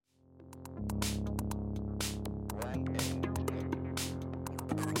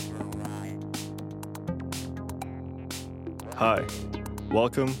Hi,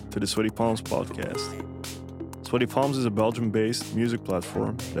 welcome to the Sweaty Palms podcast. Sweaty Palms is a Belgium-based music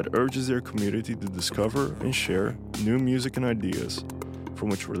platform that urges their community to discover and share new music and ideas from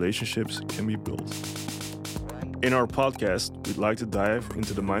which relationships can be built. In our podcast, we'd like to dive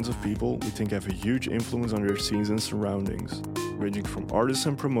into the minds of people we think have a huge influence on their scenes and surroundings, ranging from artists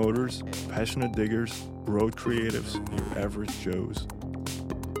and promoters, passionate diggers, road creatives, and your average Joes.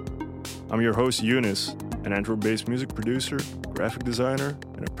 I'm your host, Eunice, an Antwerp-based music producer, graphic designer,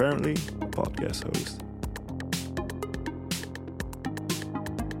 and apparently a podcast host.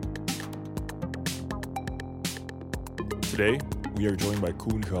 Today, we are joined by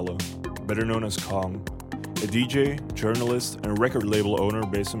Koen Galle, better known as Kong, a DJ, journalist, and record label owner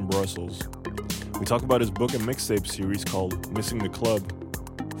based in Brussels. We talk about his book and mixtape series called Missing the Club,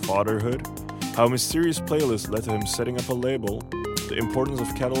 fatherhood, how a mysterious playlist led to him setting up a label, the importance of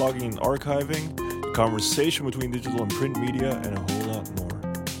cataloging and archiving, the conversation between digital and print media, and a whole lot more.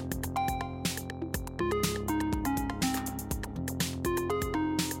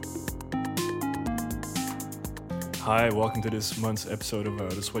 Hi, welcome to this month's episode of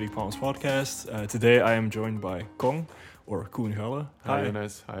the Sweaty Palms podcast. Today I am joined by Kong, or Koen Galle. Hi,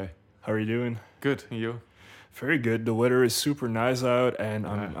 Eunice. Hi. How are you doing? Good. And you? Very good. The weather is super nice out, and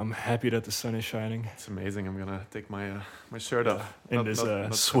I'm happy that the sun is shining. It's amazing. I'm gonna take my shirt off in this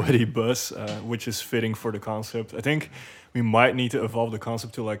sweaty bus, which is fitting for the concept. I think we might need to evolve the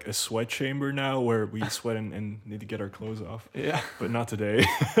concept to like a sweat chamber now, where we sweat and need to get our clothes off. Yeah, but not today.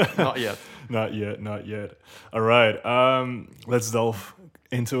 Not yet. Not yet. All right. Let's delve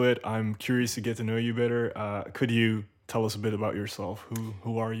into it. I'm curious to get to know you better. Could you tell us a bit about yourself?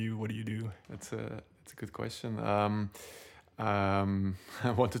 Who are you? What do you do? That's a good question. I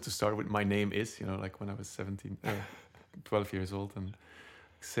wanted to start with my name is, like when I was 12 years old, and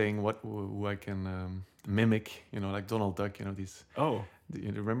saying who I can mimic, like Donald Duck, these. Oh.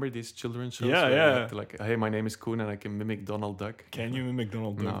 You remember these children's shows? Yeah. Like, hey, my name is Koen and I can mimic Donald Duck. Can you mimic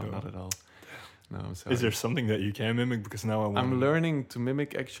Donald Duck? No, not at all. No, I'm sorry. Is there something that you can mimic? Because now I'm learning to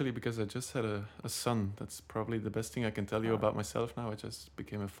mimic, actually, because I just had a son. That's probably the best thing I can tell you about myself now. I just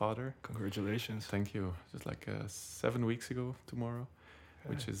became a father. Congratulations. Thank you. Just like 7 weeks ago tomorrow,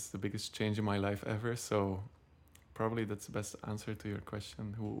 which is the biggest change in my life ever. So probably that's the best answer to your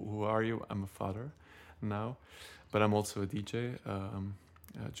question. Who are you? I'm a father now, but I'm also a DJ,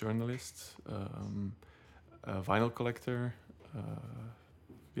 a journalist, a vinyl collector.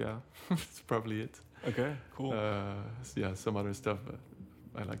 Yeah, that's probably it. Okay, cool. Some other stuff.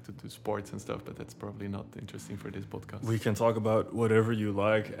 I like to do sports and stuff, but that's probably not interesting for this podcast. We can talk about whatever you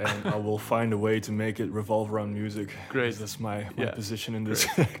like, and I will find a way to make it revolve around music. Great. That's my position in this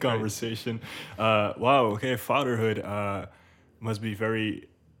conversation. Wow, okay, fatherhood must be very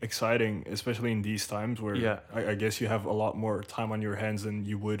exciting, especially in these times where I guess you have a lot more time on your hands than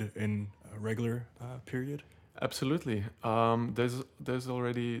you would in a regular period. Absolutely. There's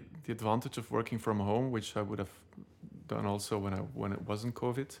already the advantage of working from home, which I would have done also when it wasn't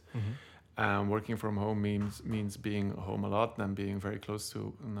COVID. Mm-hmm. Working from home means being home a lot and being very close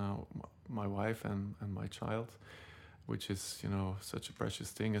to now my wife and my child, which is such a precious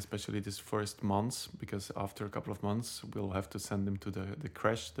thing, especially these first months, because after a couple of months we'll have to send them to the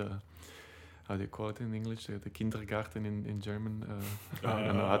crèche, how do you call it in English, the Kindergarten in German. I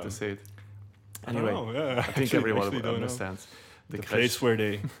don't know how to say it. Anyway, I think everyone understands. The place where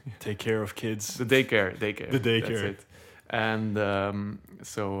they take care of kids. The daycare. The daycare. That's it. And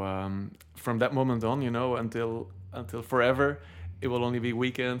from that moment on, until forever, it will only be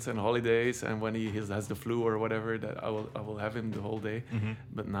weekends and holidays. And when he has the flu or whatever, that I will have him the whole day. Mm-hmm.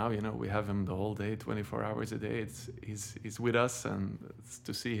 But now, we have him the whole day, 24 hours a day. He's with us, and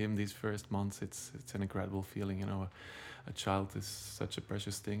to see him these first months, it's an incredible feeling. A child is such a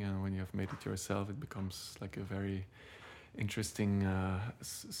precious thing, and when you have made it yourself, it becomes like a very interesting,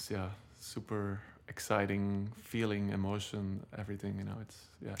 super exciting feeling, emotion, everything. It's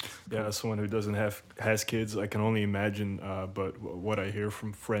cool. As someone who has kids, I can only imagine. But what I hear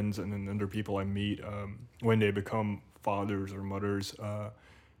from friends and then other people I meet, when they become fathers or mothers,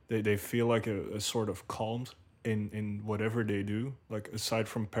 they feel like a sort of calmed in whatever they do, like aside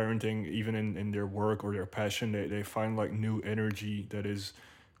from parenting, even in their work or their passion, they find like new energy that is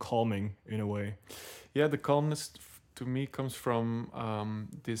calming in a way. Yeah, the calmness to me comes from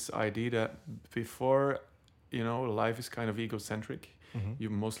this idea that before, life is kind of egocentric. Mm-hmm. You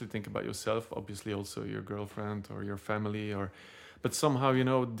mostly think about yourself, obviously also your girlfriend or your family, but somehow,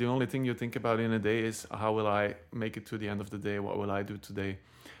 the only thing you think about in a day is how will I make it to the end of the day? What will I do today?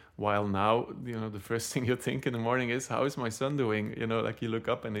 While now, the first thing you think in the morning is, how is my son doing? Like you look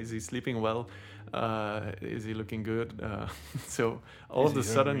up and is he sleeping well? Is he looking good? So all of a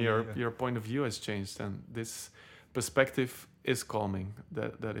sudden your point of view has changed, and this perspective is calming.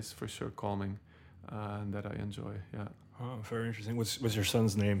 That is for sure calming, and that I enjoy. Yeah. Oh, very interesting. What's your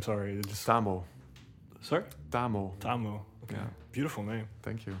son's name? Sorry, Tamo. Sorry? Tamo. Tamo. Okay. Yeah. Beautiful name.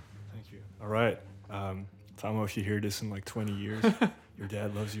 Thank you. All right. Tamo, if you hear this in like 20 years, your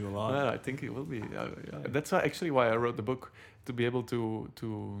dad loves you a lot. Yeah, I think it will be. Yeah. That's actually why I wrote the book, to be able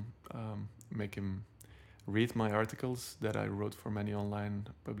to make him read my articles that I wrote for many online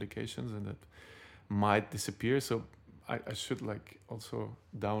publications and that might disappear. So I should like also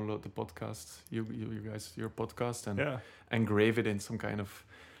download the podcast, you guys, your podcast, and engrave it in some kind of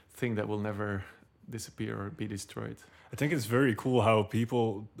thing that will never disappear or be destroyed. I think it's very cool how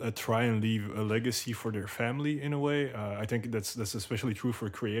people try and leave a legacy for their family in a way. I think that's especially true for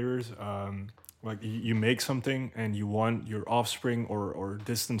creators. Like you make something and you want your offspring or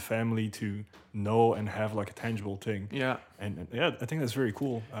distant family to know and have like a tangible thing. Yeah. And I think that's very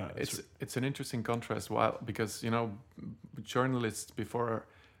cool. It's an interesting contrast. Because journalists before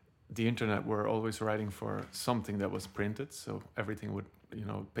the internet were always writing for something that was printed. So everything would,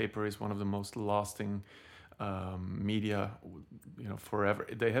 paper is one of the most lasting media, forever.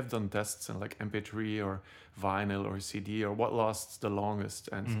 They have done tests on like MP3 or vinyl or CD or what lasts the longest,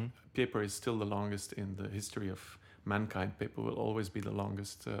 and paper is still the longest in the history of mankind. Paper will always be the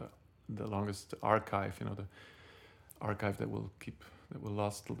longest archive, the archive that will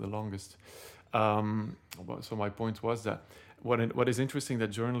last the longest. So my point was that what is interesting, that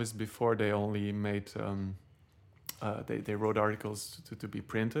journalists before, they only made they wrote articles to be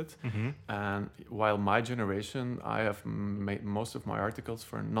printed, and while my generation, I have made most of my articles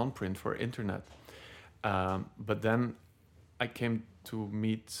for non-print, for internet. But then I came to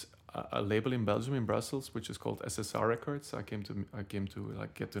meet a label in Belgium, in Brussels, which is called SSR Records. I came to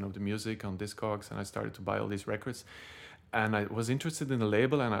like get to know the music on Discogs, and I started to buy all these records. And I was interested in the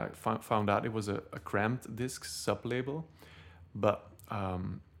label, and I found out it was a cramped disc sub-label, but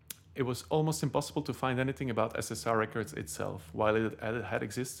it was almost impossible to find anything about SSR Records itself. While it had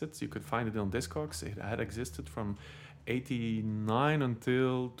existed, you could find it on Discogs. It had existed from 1989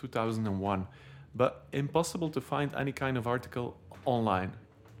 until 2001, but impossible to find any kind of article online.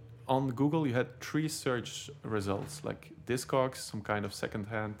 On Google, you had 3 search results, like Discogs, some kind of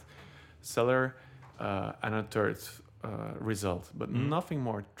second-hand seller, and a third result, but nothing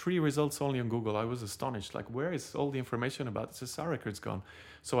more. 3 results only on Google. I was astonished. Like, where is all the information about SSR Records gone?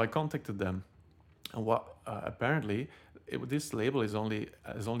 So I contacted them, and apparently this label has only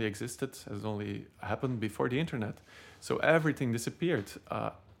happened before the internet. So everything disappeared.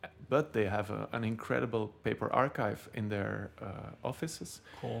 But they have an incredible paper archive in their offices,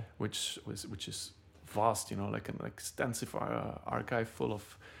 cool. which is vast. Like an extensive archive full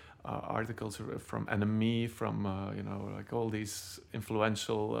of articles from NME, from like all these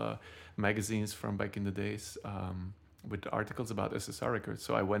influential magazines from back in the days, with articles about SSR Records.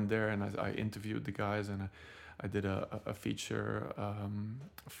 So I went there and I interviewed the guys, and I did a feature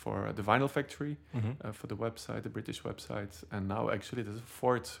for the Vinyl Factory, for the website, the British website. And now actually there's a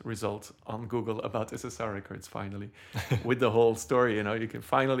 4th result on Google about SSR Records, finally, with the whole story. You can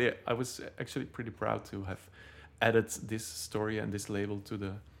finally, I was actually pretty proud to have added this story and this label to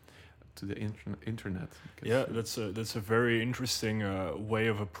the internet. Yeah, that's a very interesting way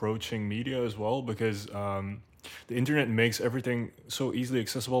of approaching media as well, because the internet makes everything so easily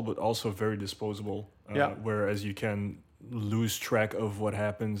accessible, but also very disposable. Whereas you can lose track of what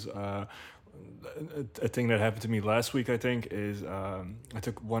happens. A thing that happened to me last week, I think, is I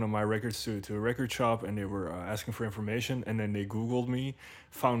took one of my records to a record shop, and they were asking for information, and then they Googled me,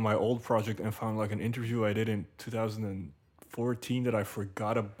 found my old project, and found like an interview I did in 2014 that I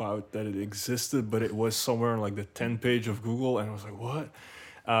forgot about that it existed, but it was somewhere on like the 10 page of Google, and I was like, what?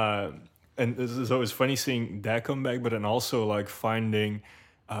 And this is always funny seeing that come back, but then also like finding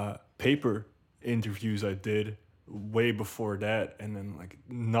paper interviews I did way before that, and then like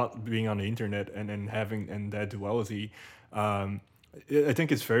not being on the internet, and then having that duality. I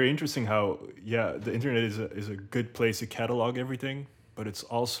think it's very interesting how the internet is a good place to catalog everything, but it's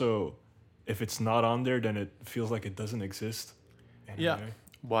also, if it's not on there, then it feels like it doesn't exist. Yeah.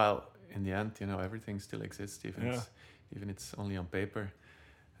 While in the end, everything still exists, even it's only on paper.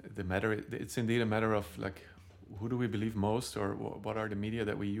 It's indeed a matter of like, who do we believe most, or what are the media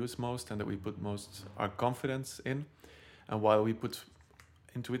that we use most and that we put most our confidence in? And while we put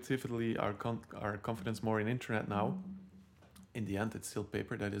intuitively our confidence more in internet now, in the end it's still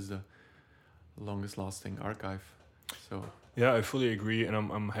paper that is the longest lasting archive. So Yeah, I fully agree, and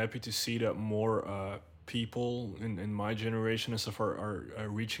I'm happy to see that more people in my generation and stuff are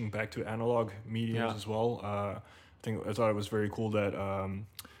reaching back to analog mediums Yeah, as well. I thought it was very cool that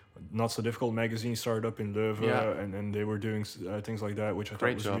Not So Difficult magazine started up in yeah, Leuven, and they were doing things like that, which I thought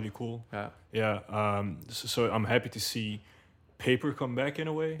great was job. really cool. Yeah, Yeah, so I'm happy to see paper come back in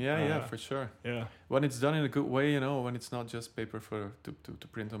a way. yeah, for sure. Yeah, When it's done in a good way, when it's not just paper for to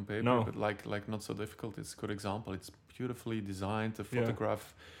print on paper, no, but like Not So Difficult, it's a good example. It's beautifully designed. The yeah,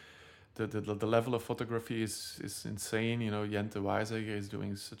 photograph, the level of photography is insane. Jente Weizsäcker is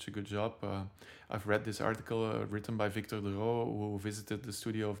doing such a good job. I've read this article written by Victor de Roo, who visited the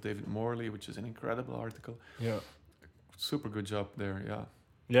studio of David Morley, which is an incredible article. yeah. Super good job there. Yeah,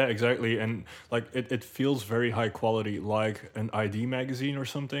 Yeah, exactly. And like it feels very high quality, like an ID magazine or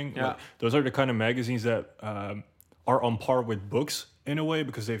something. yeah, Like, those are the kind of magazines that are on par with books in a way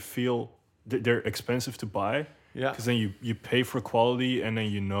because they feel they're expensive to buy. yeah. Because then you pay for quality and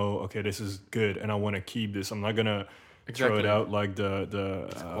then okay, this is good and I want to keep this. I'm not gonna throw it Exactly. out like the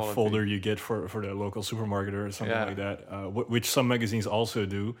quality. folder you get for the local supermarket or something Yeah. like that, which some magazines also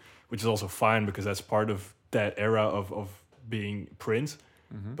do, which is also fine because that's part of that era of being print.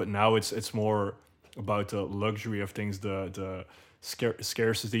 Mm-hmm. But now it's more about the luxury of things, the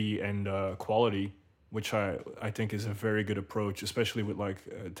scarcity and quality, which I think is a very good approach, especially with like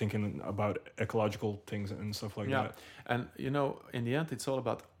thinking about ecological things and stuff like Yeah, that. and in the end, it's all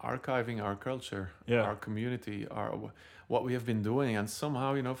about archiving our culture, Yeah. our community, what we have been doing, and somehow,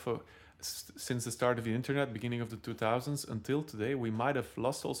 since the start of the internet, beginning of the 2000s until today, we might have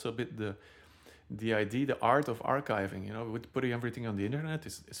lost also a bit the idea, the art of archiving. With putting everything on the internet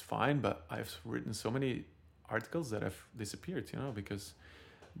is fine, but I've written so many articles that have disappeared. Because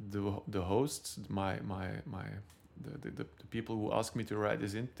the hosts, the people who ask me to write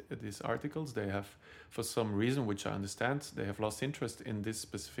these articles, they have, for some reason which I understand, they have lost interest in this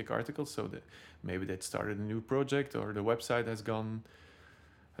specific article, so that maybe they started a new project or the website has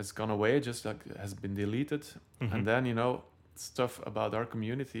gone away, just like has been deleted. Mhm. And then stuff about our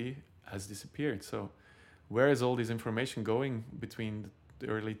community has disappeared. So where is all this information going between the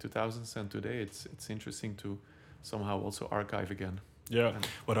early 2000s and today? It's interesting to somehow also archive again. Yeah. And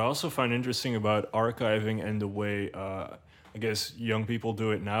What I also find interesting about archiving and the way I guess young people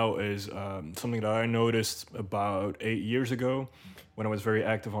do it now is something that I noticed about 8 years ago when I was very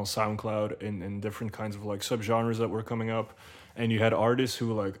active on SoundCloud in different kinds of like subgenres that were coming up. And you had artists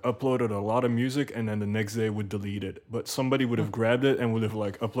who like uploaded a lot of music and then the next day would delete it. But somebody would have grabbed it and would have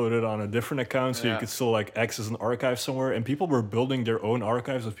like uploaded it on a different account so you Yeah. could still like access an archive somewhere. And people were building their own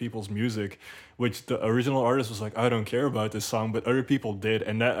archives of people's music, which the original artist was like, I don't care about this song, but other people did.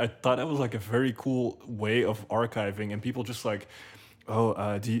 And that I thought that was like a very cool way of archiving. And people just like,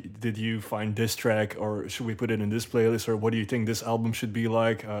 did you find this track or should we put it in this playlist, or what do you think this album should be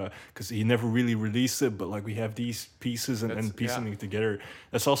like? Because he never really released it, but like we have these pieces and piecing it together.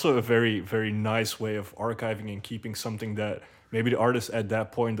 That's also a very, very nice way of archiving and keeping something that maybe the artist at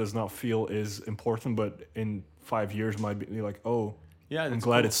that point does not feel is important, but in 5 years might be like, oh, yeah, I'm that's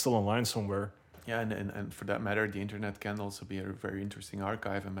glad cool. it's still online somewhere. Yeah, and for that matter, the internet can also be a very interesting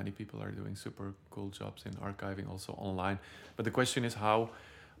archive, and many people are doing super cool jobs in archiving also online. But the question is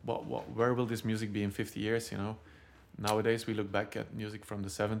where will this music be in 50 years? Nowadays we look back at music from the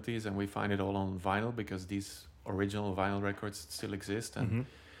 70s and we find it all on vinyl because these original vinyl records still exist, and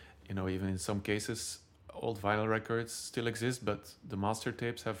even in some cases old vinyl records still exist, but the master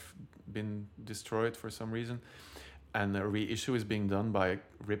tapes have been destroyed for some reason. And a reissue is being done by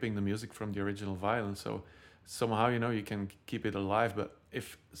ripping the music from the original vinyl. So somehow you can keep it alive. But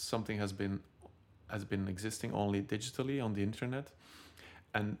if something has been existing only digitally on the internet,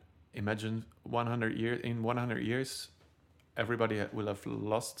 and imagine 100 years, everybody will have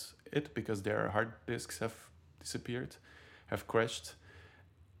lost it because their hard disks have disappeared, have crashed.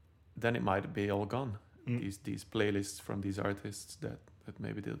 Then it might be all gone. These playlists from these artists that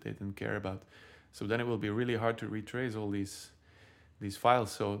maybe they didn't care about. So then it will be really hard to retrace all these files.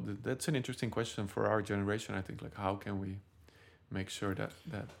 So that's an interesting question for our generation, I think. Like, how can we make sure that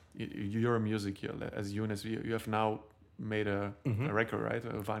your music, as Younes, you have now made a record, right?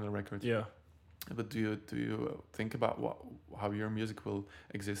 A vinyl record. Yeah. But do you think about how your music will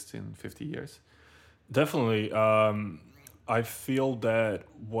exist in 50 years? Definitely. I feel that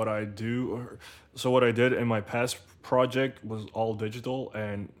what I did in my past project was all digital,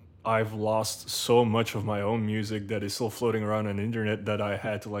 and I've lost so much of my own music that is still floating around on the internet that I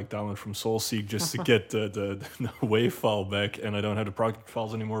had to like download from Soulseek just to get the WAV file back, and I don't have the project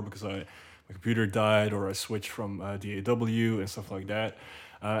files anymore because my computer died or I switched from DAW and stuff like that.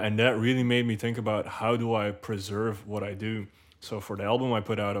 And that really made me think about how do I preserve what I do. So for the album I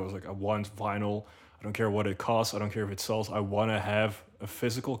put out, I was like, I want vinyl. I don't care what it costs. I don't care if it sells. I want to have a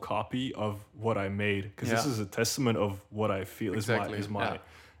physical copy of what I made, because this is a testament of what I feel Exactly.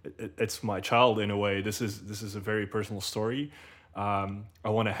 it's my child in a way. This is a very personal story. I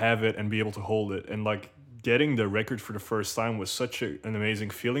want to have it and be able to hold it. And like getting the record for the first time was such an amazing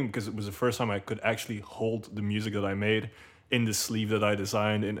feeling, because it was the first time I could actually hold the music that I made in the sleeve that I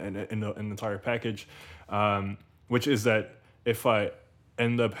designed in the entire package. Which is that if I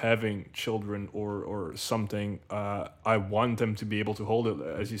end up having children or something, I want them to be able to hold it,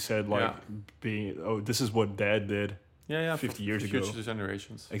 as you said, like being, oh, this is what dad did 50 years ago. Future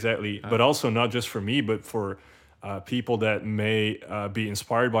generations. Exactly. But also not just for me, but for people that may be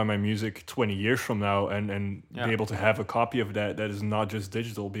inspired by my music 20 years from now, and be able to have a copy of that is not just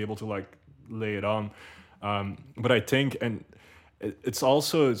digital, be able to like lay it on. But I think, and it's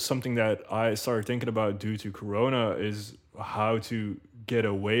also something that I started thinking about due to Corona, is how to get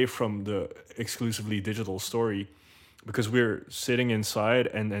away from the exclusively digital story, because we're sitting inside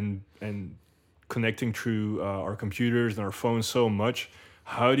and connecting through our computers and our phones so much.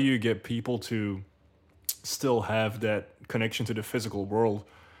 How do you get people to still have that connection to the physical world?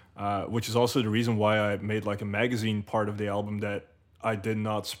 Which is also the reason why I made like a magazine part of the album that I did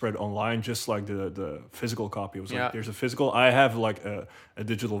not spread online, just like the physical copy. It was like, there's a physical, I have like a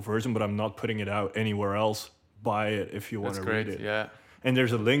digital version, but I'm not putting it out anywhere else. Buy it if you want to read it. Yeah. And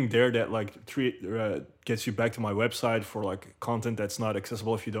there's a link there that like gets you back to my website for like content that's not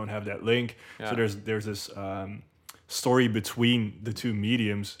accessible if you don't have that link. So there's this story between the two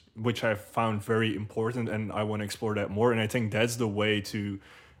mediums, which I found very important, and I want to explore that more. And I think that's the way to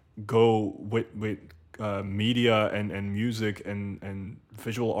go with media and music and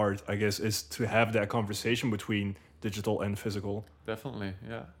visual art, I guess, is to have that conversation between digital and physical. Definitely,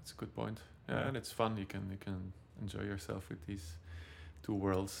 yeah, it's a good point. Yeah, and it's fun. You can enjoy yourself with these two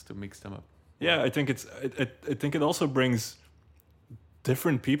worlds, to mix them up. Yeah, I think I think it also brings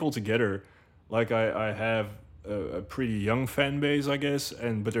different people together. Like I have a pretty young fan base, I guess,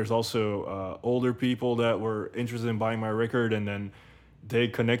 but there's also older people that were interested in buying my record, and then they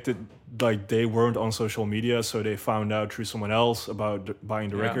connected, like they weren't on social media, so they found out through someone else about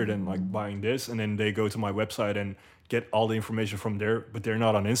buying the record and like buying this, and then they go to my website and get all the information from there, but they're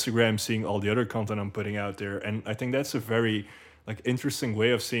not on Instagram seeing all the other content I'm putting out there. And I think that's a very like interesting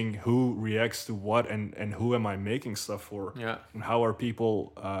way of seeing who reacts to what, and who am I making stuff for, and how are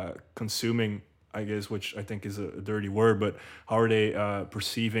people consuming, I guess, which I think is a dirty word, but how are they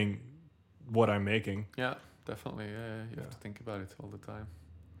perceiving what I'm making? Yeah, definitely. You have to think about it all the time.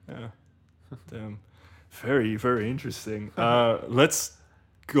 Yeah. Damn. Very, very interesting. Let's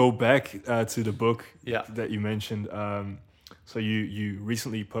go back to the book that you mentioned. So you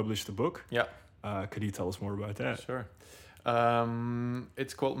recently published a book. Yeah. Could you tell us more about that? Sure.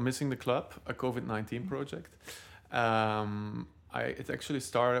 It's called Missing the Club, a COVID-19 project. It actually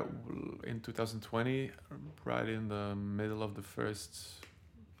started in 2020, right in the middle of the first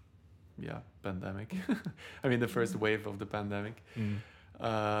pandemic. I mean, the first wave of the pandemic.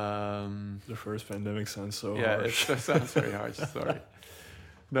 The first pandemic sounds so harsh. Yeah, it sounds very harsh. Sorry.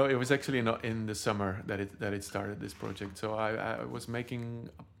 No, it was actually not in the summer that it started, this project. So I was making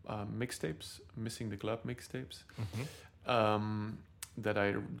mixtapes, Missing the Club mixtapes, that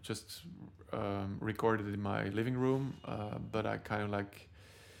I just recorded in my living room, but I kind of like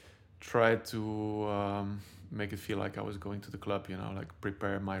tried to make it feel like I was going to the club, like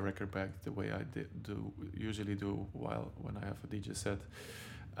prepare my record bag the way I usually do when I have a DJ set,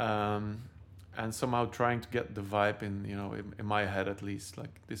 and somehow trying to get the vibe in my head, at least, like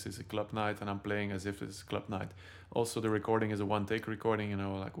this is a club night and I'm playing as if it's a club night. Also, the recording is a one-take recording,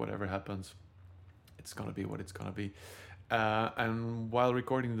 like whatever happens, it's gonna be what it's gonna be. And while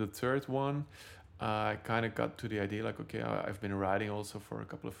recording the third one, I kind of got to the idea, like, okay, I've been writing also for a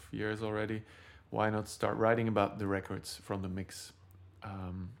couple of years already. Why not start writing about the records from the mix?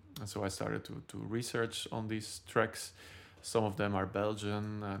 And so I started to research on these tracks. Some of them are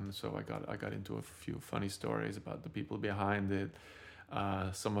Belgian, and so I got into a few funny stories about the people behind it.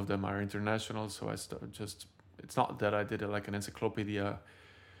 Some of them are international, so it's not that I did it like an encyclopedia.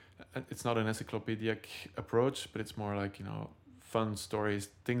 It's not an encyclopedic approach, but it's more like, fun stories,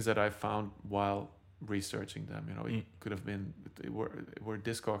 things that I found while researching them. It could have been, it were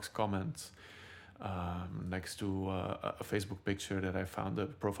Discogs comments next to a Facebook picture that I found, a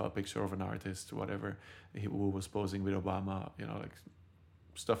profile picture of an artist, whatever, who was posing with Obama, like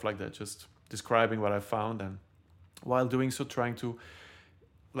stuff like that, just describing what I found, and while doing so trying to,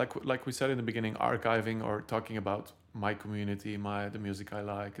 like we said in the beginning, archiving or talking about my community, the music I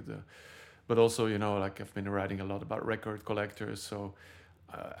like, but also, you know, like I've been writing a lot about record collectors. So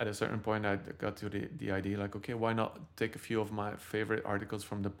at a certain point, I got to the idea like, okay, why not take a few of my favorite articles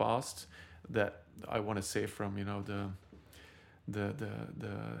from the past that I want to save from, you know, the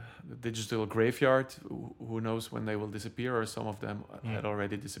digital graveyard. Who knows when they will disappear, or some of them had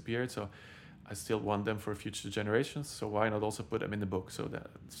already disappeared. So I still want them for future generations. So why not also put them in the book, so that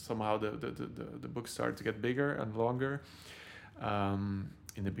somehow the book started to get bigger and longer.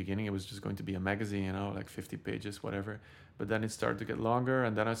 In the beginning, it was just going to be a magazine, you know, like 50 pages, whatever. But then it started to get longer,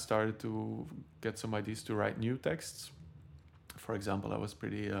 and then I started to get some ideas to write new texts. For example, I was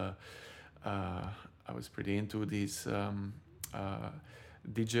pretty into these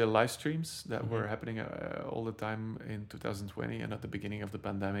DJ live streams that were happening all the time in 2020 and at the beginning of the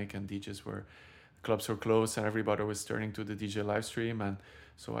pandemic, and clubs were closed and everybody was turning to the DJ live stream. And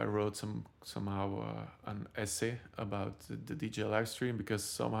so I wrote somehow an essay about the DJ live stream, because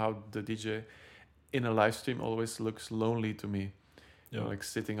somehow the DJ in a live stream always looks lonely to me. You know, like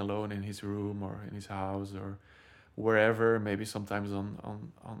sitting alone in his room or in his house or wherever, maybe sometimes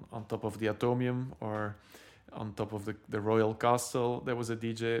on top of the Atomium or on top of the Royal Castle. There was a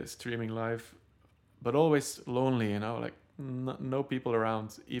DJ streaming live, but always lonely, you know, like no people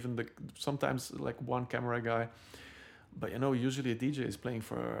around, even sometimes like one camera guy. But, you know, usually a DJ is playing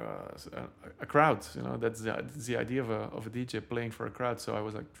for a crowd, you know, that's the idea of a DJ playing for a crowd. So I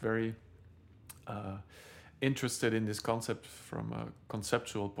was like very interested in this concept from a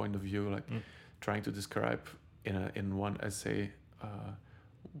conceptual point of view, like trying to describe in one essay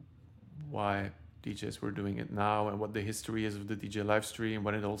why DJs were doing it now and what the history is of the DJ live stream,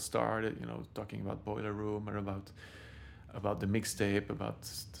 when it all started, you know, talking about Boiler Room or about the mixtape, about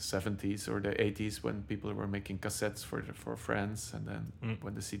the 70s or the 80s when people were making cassettes for friends, and then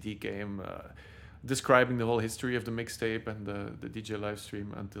when the CD came, describing the whole history of the mixtape and the DJ live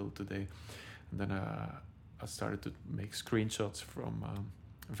stream until today. And then I started to make screenshots from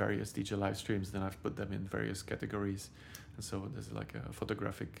various DJ live streams. Then I've put them in various categories, and so there's like a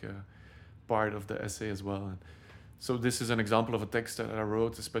photographic part of the essay as well. And so this is an example of a text that I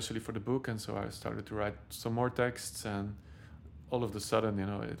wrote especially for the book, and so I started to write some more texts, and all of a sudden, you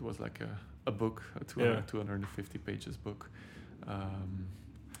know, it was like a book, a 250 pages book.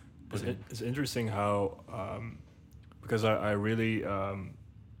 It's interesting how because I really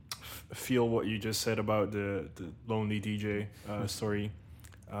feel what you just said about the lonely DJ story.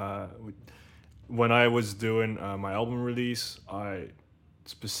 When I was doing my album release, I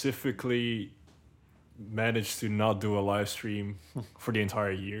specifically managed to not do a live stream for the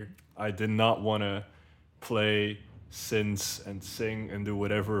entire year. I did not want to play synths and sing and do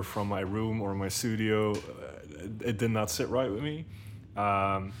whatever from my room or my studio. It did not sit right with me.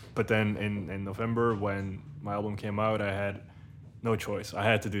 But then in November, when my album came out, I had no choice. I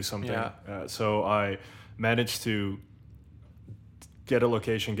had to do something. So I managed to get a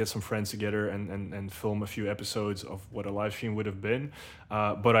location, get some friends together, and film a few episodes of what a live stream would have been.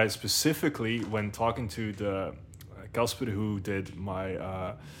 But I specifically, when talking to the Kasper who did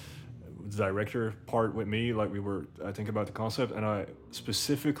my director part with me, like we were, I think, about the concept, and I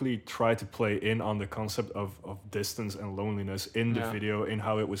specifically tried to play in on the concept of distance and loneliness in the video, in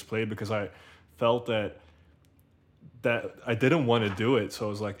how it was played, because I felt that I didn't want to do it. So I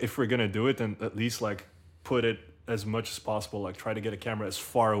was like, if we're gonna do it, then at least like put it as much as possible, like try to get a camera as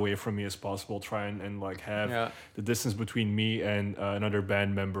far away from me as possible, try and like have the distance between me and another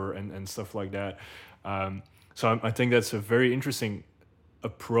band member and stuff like that. So I think that's a very interesting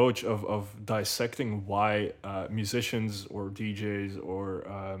approach of dissecting why musicians or DJs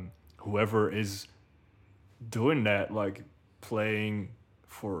or whoever is doing that, like playing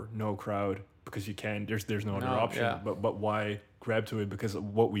for no crowd because you can, there's no other option, but why grab to it? Because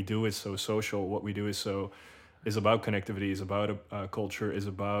what we do is so social, what we do is about connectivity, is about culture, is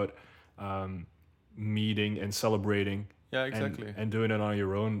about meeting and celebrating. Yeah, exactly. And doing it on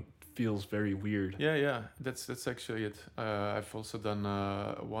your own feels very weird. Yeah. That's actually it. I've also done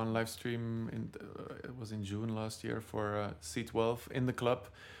one live stream. It was in June last year for C12 in the club.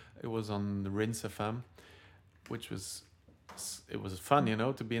 It was on Rinse FM, which was fun, you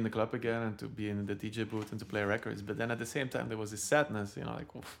know, to be in the club again and to be in the DJ booth and to play records. But then at the same time, there was this sadness, you know,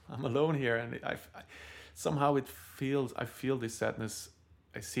 like, well, I'm alone here, and somehow I feel this sadness.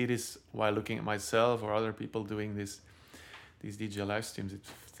 I see this while looking at myself or other people doing these DJ live streams.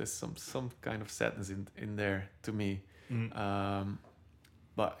 There's some kind of sadness in there to me.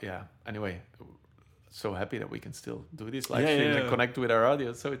 But yeah, anyway, so happy that we can still do this live streams and connect with our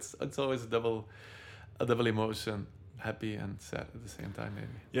audience. So it's always a double emotion. happy and sad at the same time, maybe.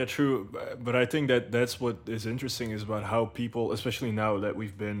 Yeah, true. But I think that that's what is interesting is about how people, especially now that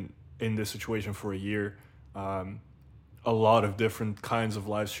we've been in this situation for a year, a lot of different kinds of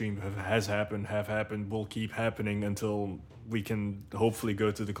live stream have happened, will keep happening until we can hopefully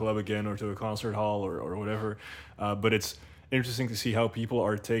go to the club again or to a concert hall or whatever. But it's interesting to see how people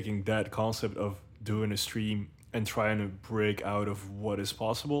are taking that concept of doing a stream and trying to break out of what is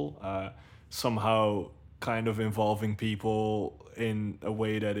possible, somehow kind of involving people in a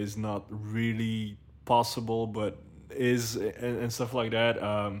way that is not really possible but is, and stuff like that.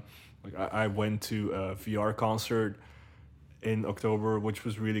 Like I went to a VR concert in October, which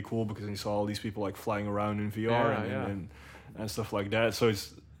was really cool because you saw all these people like flying around in VR and stuff like that. So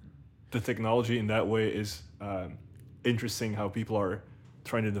it's the technology in that way is interesting, how people are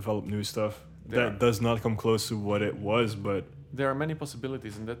trying to develop new stuff that does not come close to what it was, but there are many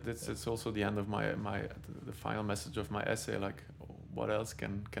possibilities, and that's also the end of the final message of my essay. Like, what else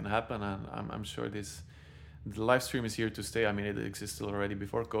can happen? And I'm sure the live stream is here to stay. I mean, it existed already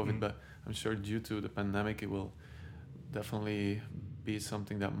before COVID, but I'm sure due to the pandemic, it will definitely be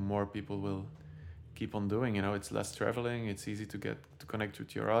something that more people will keep on doing. You know, it's less traveling. It's easy to connect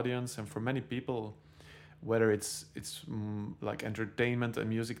with your audience, and for many people, whether it's like entertainment and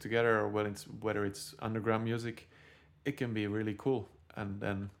music together, or whether it's underground music, it can be really cool. And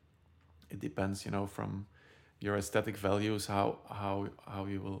then it depends, you know, from your aesthetic values, how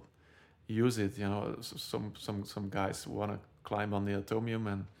you will use it. You know, some guys want to climb on the atomium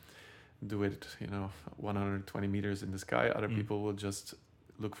and do it, you know, 120 meters in the sky. Other people will just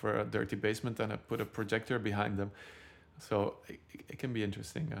look for a dirty basement and put a projector behind them. So it can be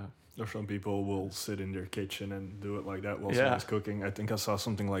interesting. Or some people will sit in their kitchen and do it like that while someone's cooking. I think I saw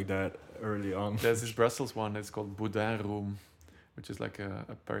something like that early on. There's this Brussels one. It's called Boudin Room, which is like a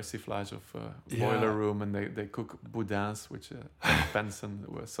persiflage of boiler room, and they cook boudins, which pens and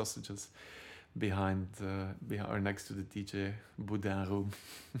sausages behind or next to the DJ. Boudin Room.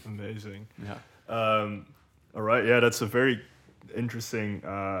 Amazing. Yeah. All right. Yeah, that's a very interesting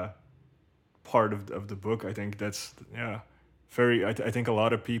part of the book. I think that's I think a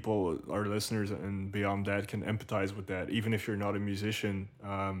lot of people, our listeners and beyond that, can empathize with that. Even if you're not a musician,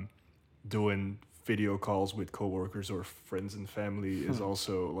 doing video calls with coworkers or friends and family is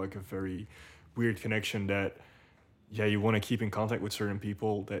also like a very weird connection that, you want to keep in contact with certain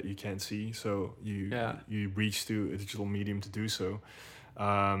people that you can't see. So you reach to a digital medium to do so.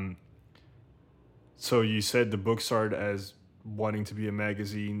 So you said the book started as wanting to be a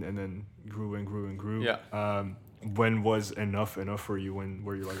magazine and then grew and grew and grew. Yeah. When was enough for you? When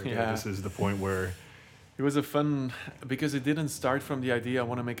were you like, okay, this is the point where... It was a fun, because it didn't start from the idea I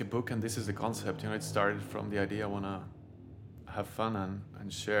want to make a book and this is the concept. You know, it started from the idea I want to have fun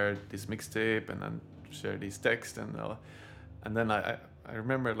and share this mixtape and then share these texts and then I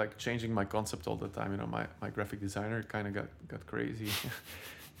remember like changing my concept all the time. You know, my graphic designer kind of got crazy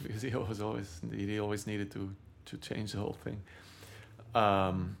because he always needed to change the whole thing.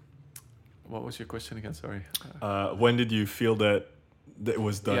 What was your question again? Sorry. When did you feel that it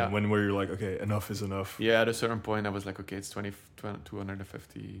was done? Yeah. When were you like, okay, enough is enough? Yeah, at a certain point, I was like, okay, it's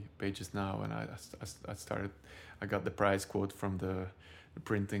 250 pages now, and I started. I got the price quote from the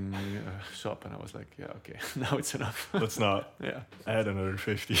printing shop, and I was like, yeah, okay, now it's enough. Let's not. Yeah. Add another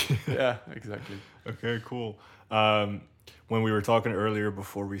 50. Yeah, exactly. Okay, cool. When we were talking earlier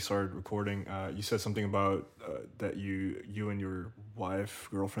before we started recording, you said something about that you and your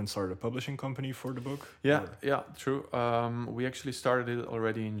girlfriend started a publishing company for the book. Yeah, true. We actually started it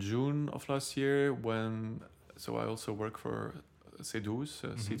already in June of last year so I also work for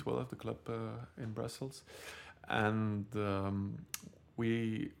C12, C12, the club in Brussels. And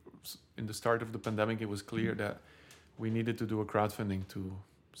in the start of the pandemic, it was clear that we needed to do a crowdfunding to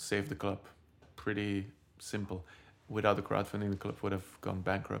save the club. Pretty simple. Without the crowdfunding, the club would have gone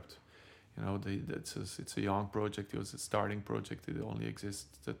bankrupt. You know, it's a young project. It was a starting project. It only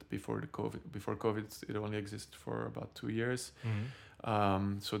existed before COVID. Before COVID, it only existed for about 2 years.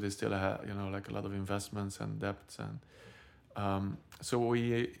 Mm-hmm. So they still had, you know, like a lot of investments and debts, and so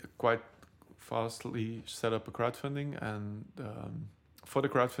we quite fastly set up a crowdfunding. And for the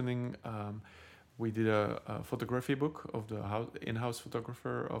crowdfunding, we did a photography book of the in-house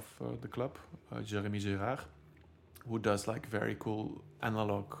photographer of the club, Jeremy Girard, who does like very cool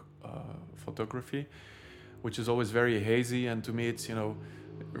analog photography, which is always very hazy. And to me, it's, you know,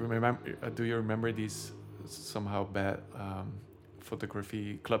 do you remember these somehow bad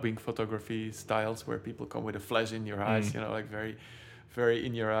clubbing photography styles where people come with a flash in your eyes, you know, like very, very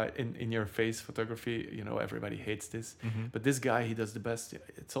in your eye, in your face photography. You know, everybody hates this, but this guy, he does the best.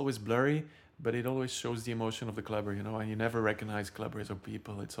 It's always blurry, but it always shows the emotion of the clubber. You know, and you never recognize clubbers or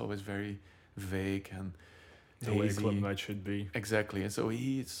people. It's always very vague and the way a club night should be. Exactly, and so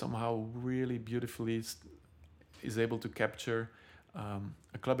he somehow really beautifully is able to capture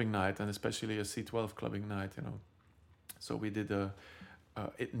a clubbing night, and especially a C12 clubbing night. You know, so we did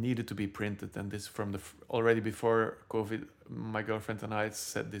it needed to be printed, and this from already before COVID, my girlfriend and I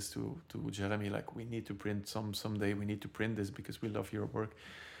said this to Jeremy, like, we need to print someday. We need to print this because we love your work.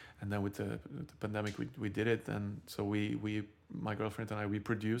 And then with the pandemic, we did it, and so we my girlfriend and I, we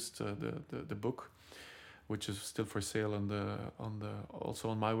produced the book, which is still for sale on the also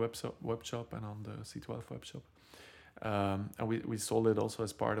on my web shop and on the C12 web shop, and we sold it also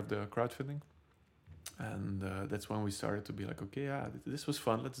as part of the crowdfunding. And that's when we started to be like, okay, yeah, this was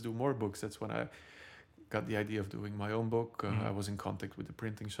fun. Let's do more books. That's when I got the idea of doing my own book. I was in contact with the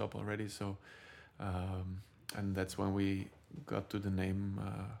printing shop already. So, and that's when we got to the name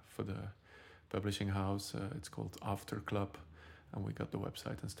for the publishing house. It's called After Club, and we got the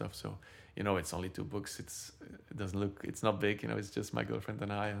website and stuff. So, you know, it's only 2 books. It doesn't look, it's not big. You know, it's just my girlfriend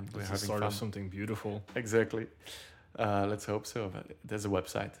and I, and we're having fun. Of something beautiful. Exactly. Let's hope so. But there's a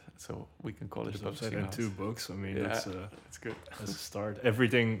website, so we can call it a publishing and house. 2 books. I mean, yeah, that's good. That's a start.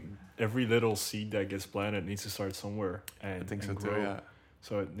 Every little seed that gets planted needs to start somewhere. And I think so grow. too. Yeah.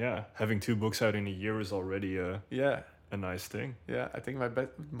 So yeah, having 2 books out in a year is already a nice thing. Yeah, I think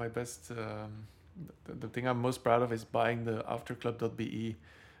my best the thing I'm most proud of is buying the afterclub.be,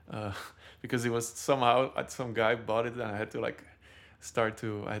 because it was somehow some guy bought it, and I had to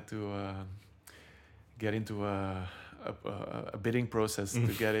get into a bidding process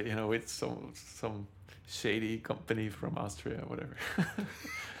to get it, you know, with some shady company from Austria, whatever.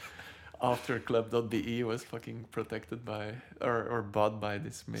 Afterclub.be was fucking protected by or bought by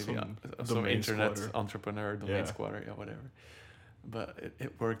this maybe some internet squatter. Entrepreneur, domain squatter, yeah, whatever. But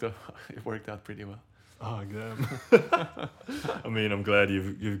it worked out pretty well. Oh damn! I mean, I'm glad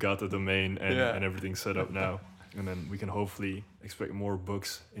you've got the domain and everything set up now, and then we can hopefully expect more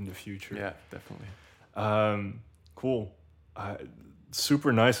books in the future. Yeah, definitely. Cool.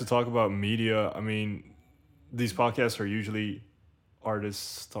 Super nice to talk about media. I mean, these podcasts are usually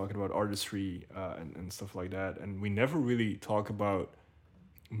artists talking about artistry and stuff like that, and we never really talk about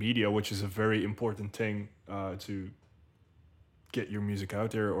media, which is a very important thing to get your music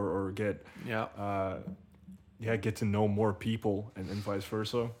out there or get get to know more people and vice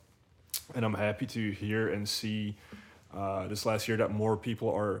versa. And I'm happy to hear and see this last year that more people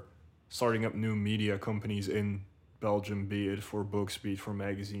are starting up new media companies in Belgium, be it for books, be it for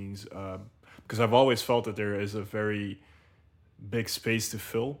magazines, because I've always felt that there is a very big space to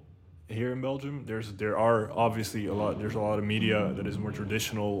fill here in Belgium. There are obviously there's a lot of media that is more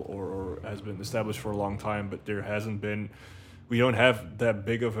traditional or has been established for a long time, but we don't have that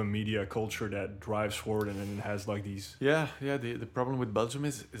big of a media culture that drives forward and then it has like these. The problem with Belgium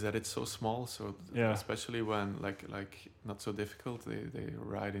is that it's so small, so especially when like not so difficult, they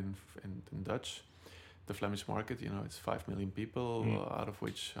write in Dutch. The Flemish market, you know, it's 5 million people, out of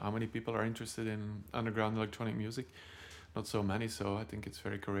which how many people are interested in underground electronic music? Not so many, so I think it's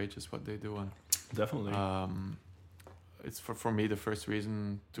very courageous what they do. And definitely, it's for me the first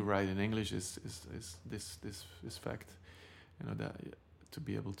reason to write in English is this fact, you know, that to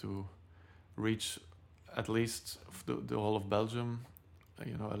be able to reach at least the whole of Belgium,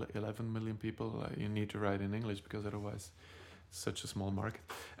 you know, 11 million people, you need to write in English because otherwise it's such a small market.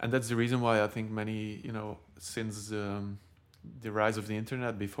 And that's the reason why I think many, you know, since the rise of the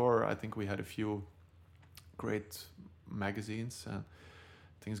internet, before I think we had a few great magazines and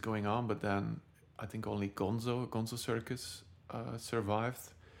things going on, but then I think only Gonzo Circus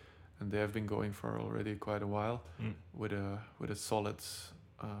survived, and they have been going for already quite a while with a solid,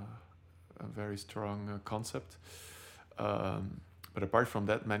 a very strong concept. But apart from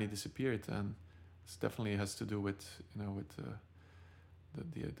that, many disappeared, and it definitely has to do with, you know, with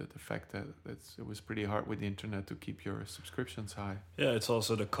the fact that it was pretty hard with the internet to keep your subscriptions high. Yeah, it's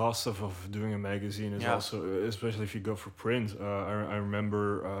also the cost of doing a magazine is also, especially if you go for print. I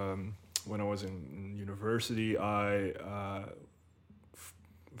remember when I was in university, I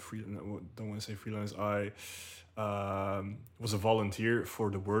don't want to say freelance. I was a volunteer for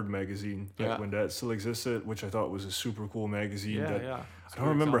the Word magazine back when that still existed, which I thought was a super cool magazine. I don't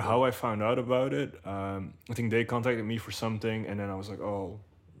remember how I found out about it. I think they contacted me for something, and then I was like,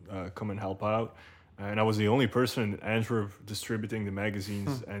 come and help out. And I was the only person in Antwerp distributing the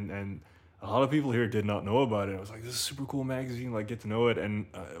magazines, and a lot of people here did not know about it. I was like, this is a super cool magazine, like, get to know it. And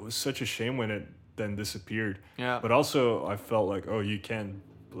it was such a shame when then disappeared. Yeah. But also I felt like, oh, you can't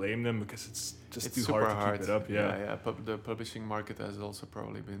blame them because it's just too hard to keep it up. Yeah. The publishing market has also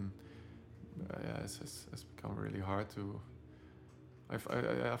probably been, it's become really hard to.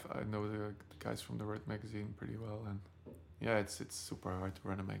 I know the guys from the Word magazine pretty well, and yeah, it's super hard to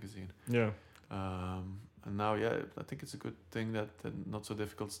run a magazine. Yeah. And now, I think it's a good thing that Not So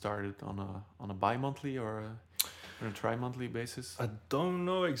Difficult started on a bi-monthly or on a tri-monthly basis. I don't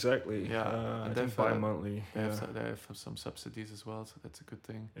know exactly. Yeah, I think bi-monthly. They have some subsidies as well, so that's a good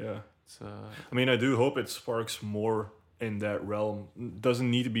thing. Yeah. It's, I mean, I do hope it sparks more in that realm. Doesn't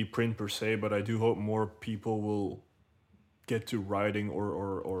need to be print per se, but I do hope more people will get to writing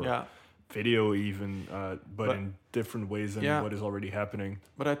or video even, but in different ways than what is already happening.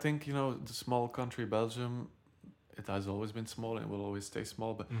 But I think, the small country Belgium, it has always been small and will always stay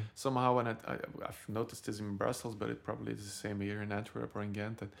small. But somehow, and I've noticed this in Brussels, but it probably is the same here in Antwerp or in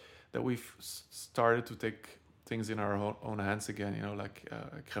Ghent, that we've started to take things in our own hands again. Like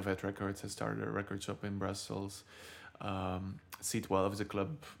Cravette Records has started a record shop in Brussels. C12 is a club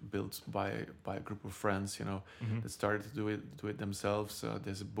built by a group of friends, that started to do it themselves.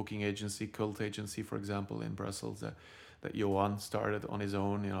 There's a booking agency, Cult Agency, for example, in Brussels that Johan started on his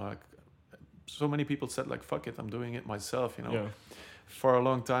own. Like so many people said, like, fuck it, I'm doing it myself. Yeah. For a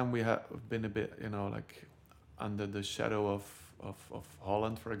long time we have been a bit, like under the shadow of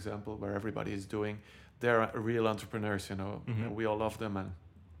Holland, for example, where everybody is doing. They're real entrepreneurs, We all love them, and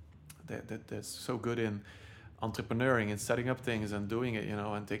they're so good in entrepreneuring and setting up things and doing it,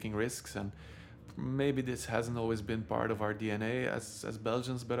 and taking risks. And maybe this hasn't always been part of our DNA as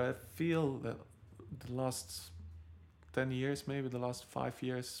Belgians, but I feel that the last 10 years, maybe the last 5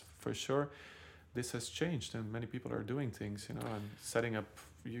 years for sure, this has changed, and many people are doing things, and setting up,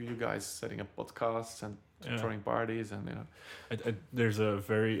 you guys setting up podcasts and throwing parties, and there's a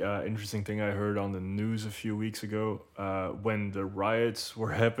very interesting thing I heard on the news a few weeks ago when the riots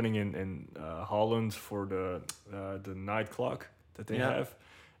were happening in Holland for the night clock that they have,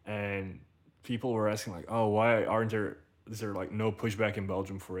 and people were asking like, oh, why is there like no pushback in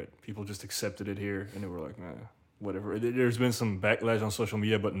Belgium for it? People just accepted it here, and they were like, nah, whatever. There's been some backlash on social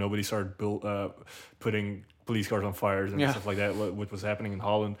media, but nobody started putting police cars on fires and stuff like that, what was happening in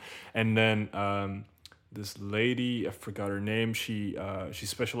Holland. And then this lady, I forgot her name, she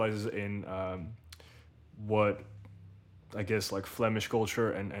specializes in what I guess like Flemish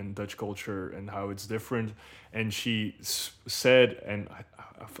culture and Dutch culture and how it's different. And she said, and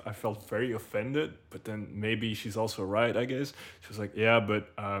I felt very offended, but then maybe she's also right, I guess. She was like, yeah,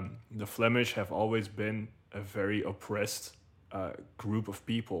 but the Flemish have always been a very oppressed group of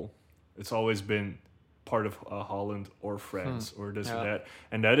people. It's always been part of Holland or France or this or that.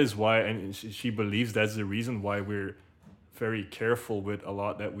 And that is why, and she believes that's the reason why we're very careful with a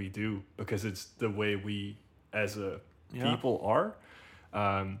lot that we do, because it's the way we as a people are.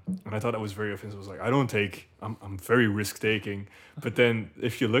 And I thought that was very offensive. I was like, I'm very risk taking. But then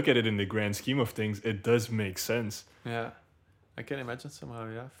if you look at it in the grand scheme of things, it does make sense. Yeah, I can imagine somehow,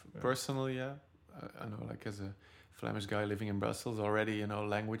 Personally, I know, like as a Flemish guy living in Brussels already,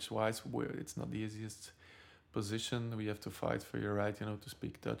 language-wise, it's not the easiest position. We have to fight for your right, to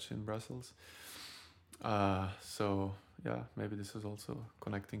speak Dutch in Brussels. So, maybe this is also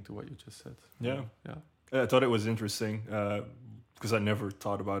connecting to what you just said. Yeah. I thought it was interesting because I never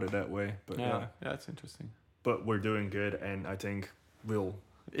thought about it that way. But yeah, it's interesting. But we're doing good, and I think we'll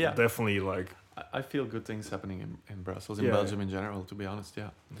definitely like... I feel good things happening in Brussels, in Belgium in general, to be honest,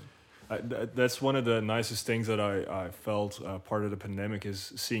 That's one of the nicest things that I felt part of the pandemic,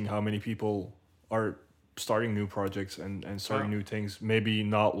 is seeing how many people are starting new projects and starting new things. Maybe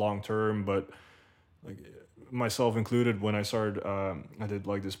not long term, but like myself included, when I started, I did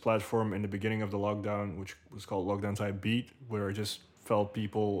like this platform in the beginning of the lockdown, which was called Lockdown Type Beat, where I just felt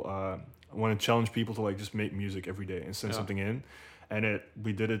people, I want to challenge people to like just make music every day and send something in. And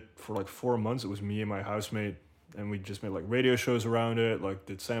we did it for like 4 months. It was me and my housemate. And we just made like radio shows around it, like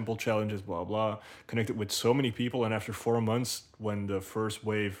did sample challenges, blah, blah. Connected with so many people. And after 4 months, when the first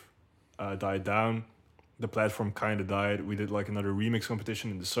wave died down, the platform kind of died. We did like another remix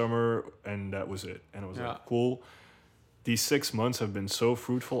competition in the summer, and that was it. And I was like, cool. These 6 months have been so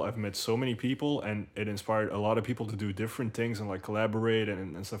fruitful. I've met so many people, and it inspired a lot of people to do different things and like collaborate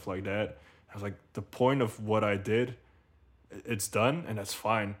and stuff like that. I was like, the point of what I did, it's done, and that's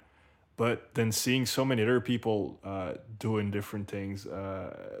fine. But then seeing so many other people doing different things,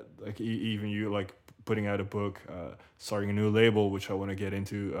 like even you, like putting out a book, starting a new label, which I want to get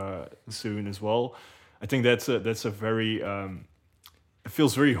into soon as well. I think that's a very, it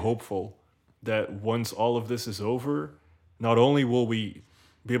feels very hopeful that once all of this is over, not only will we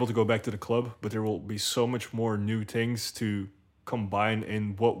be able to go back to the club, but there will be so much more new things to combine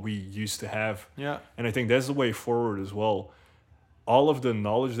in what we used to have. Yeah. And I think that's the way forward as well. All of the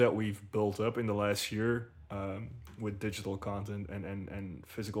knowledge that we've built up in the last year, with digital content and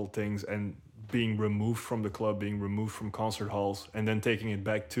physical things, and being removed from the club, being removed from concert halls, and then taking it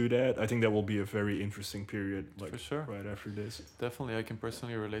back to that, I think that will be a very interesting period, like For sure. right after this. Definitely, I can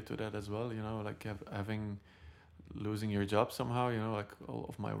personally relate to that as well. You know, like having losing your job somehow. You know, like all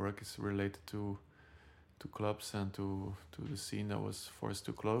of my work is related to clubs and to the scene that was forced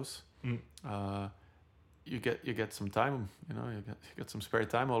to close. You get some time. You know, you get some spare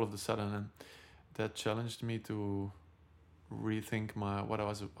time all of a sudden, and that challenged me to rethink what I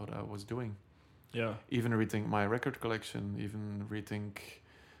was doing. Yeah. Even rethink my record collection. Even rethink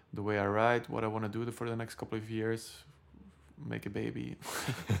the way I write. What I want to do for the next couple of years. Make a baby.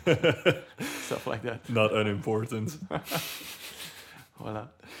 Stuff like that. Not unimportant. Voila.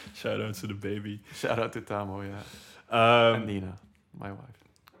 Shout out to the baby. Shout out to Tamo, yeah. And Nina, my wife.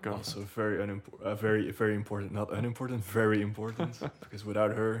 Girlfriend. Also very, very important. Not unimportant, very important. Because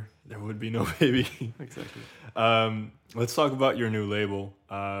without her, there would be no baby. Exactly. Let's talk about your new label.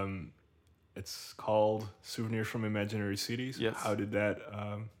 It's called Souvenirs from Imaginary Cities. Yes. How did that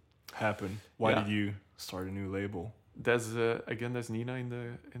happen? Why did you start a new label? There's Nina in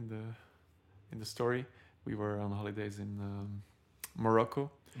the story. We were on holidays in Morocco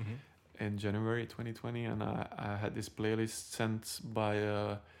in January 2020, and I had this playlist sent by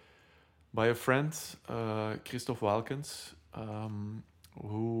a friend, Christophe Walkens,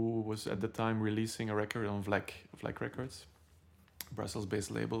 who was at the time releasing a record on Vlek Records,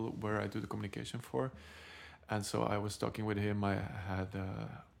 Brussels-based label where I do the communication for. And so I was talking with him. I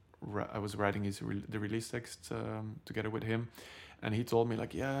was writing the release text together with him, and he told me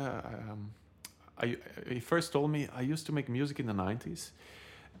like, he first told me I used to make music in the 90s,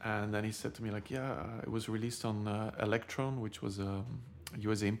 and then he said to me like, it was released on Electron, which was a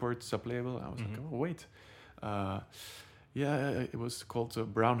US import sub-label. I was like, oh wait, it was called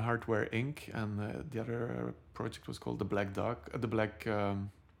Brown Hardware Inc., and the other project was called The Black Sun. The Black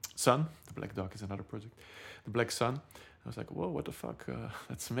Dog is another project. The Black Sun. I was like, whoa, what the fuck?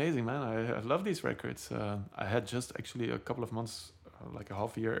 That's amazing, man. I love these records. I had just actually a couple of months, like a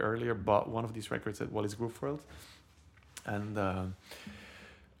half a year earlier, bought one of these records at Wallis Groove World. And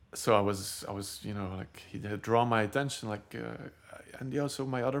so I was, you know, like he had drawn my attention, like, and so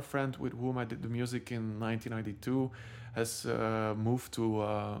my other friend with whom I did the music in 1992 has moved to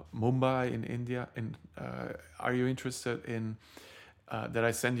Mumbai in India. And are you interested in that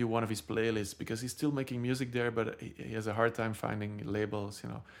I send you one of his playlists, because he's still making music there, but he has a hard time finding labels, you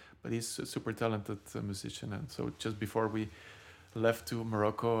know. But he's a super talented musician, and so just before we left to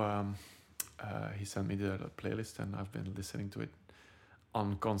Morocco, he sent me the playlist, and I've been listening to it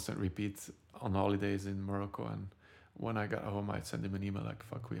on constant repeat on holidays in Morocco. And when I got home, I sent him an email like,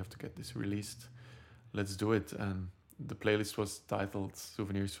 "Fuck, we have to get this released. Let's do it." And the playlist was titled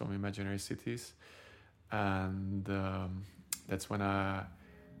 "Souvenirs from Imaginary Cities," and that's when I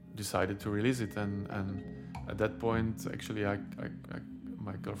decided to release it. And at that point, actually,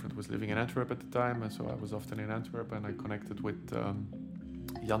 my girlfriend was living in Antwerp at the time, and so I was often in Antwerp, and I connected with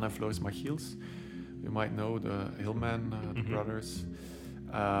Jan and Floris Machiels. You might know the Hillman, the brothers.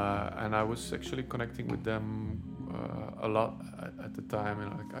 And I was actually connecting with them a lot at the time. You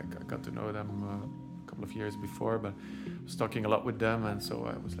know, I got to know them a couple of years before, but I was talking a lot with them, and so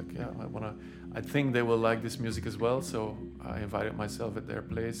I was like, I think they will like this music as well. So I invited myself at their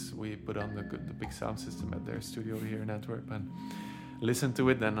place. We put on the big sound system at their studio here in Antwerp and listened to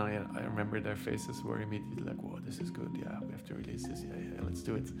it. And I remember their faces were immediately like, "Whoa, this is good. Yeah, we have to release this. Yeah, let's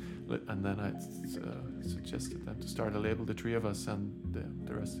do it." And then I suggested them to start a label, the three of us, and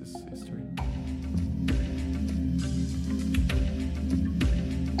the rest is history.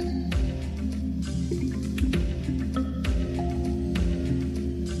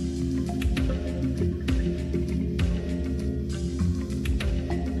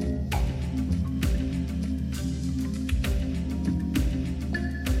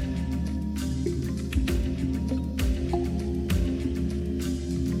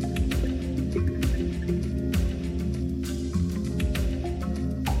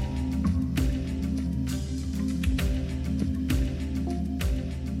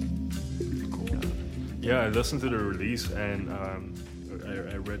 Yeah, I listened to the release, and I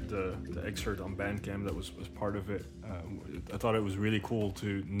read the excerpt on Bandcamp that was part of it. I thought it was really cool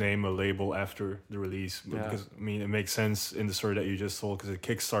to name a label after the release, because I mean it makes sense in the story that you just told, because it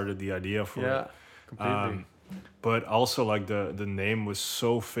kickstarted the idea for it. Yeah, completely. But also like the name was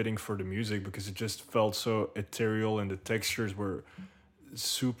so fitting for the music, because it just felt so ethereal, and the textures were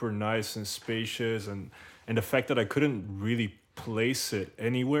super nice and spacious, and the fact that I couldn't really place it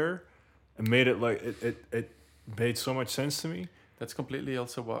anywhere, it made it like it made so much sense to me. That's completely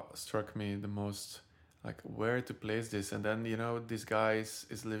also what struck me the most, like where to place this. And then, this guy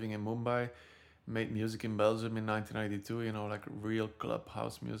is living in Mumbai, made music in Belgium in 1992, like real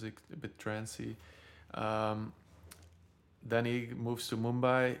clubhouse music, a bit trancey. Then he moves to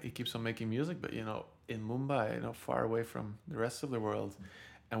Mumbai, he keeps on making music, but in Mumbai, far away from the rest of the world.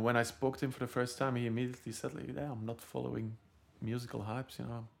 And when I spoke to him for the first time, he immediately said, like, yeah, I'm not following musical hypes,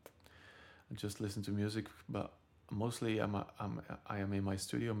 I just listen to music, but mostly I am in my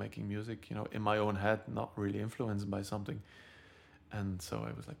studio making music, in my own head, not really influenced by something. And so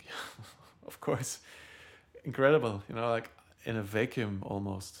I was like, yeah, of course, incredible, like in a vacuum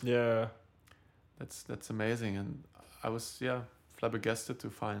almost. Yeah, that's amazing. And I was flabbergasted to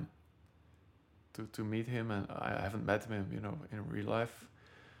meet him, and I haven't met him, in real life,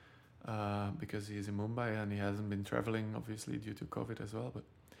 because he's in Mumbai and he hasn't been traveling, obviously due to COVID as well. But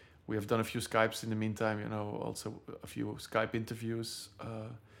we have done a few Skypes in the meantime, also a few Skype interviews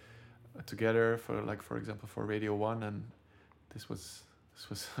together for example, for Radio 1, and this was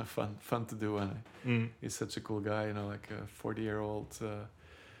fun to do. And he's such a cool guy, like a 40-year-old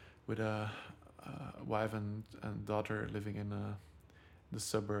with a wife and daughter living in the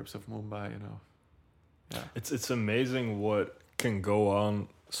suburbs of Mumbai, Yeah. It's amazing what can go on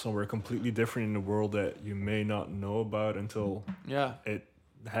somewhere completely different in the world that you may not know about until it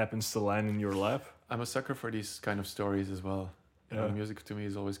happens to land in your lap. I'm a sucker for these kind of stories as well. Music to me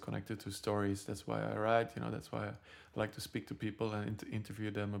is always connected to stories. That's why I write, that's why I like to speak to people and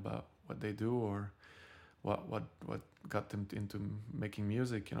interview them about what they do or what got them into making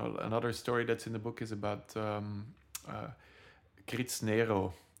music. Another story that's in the book is about Kritz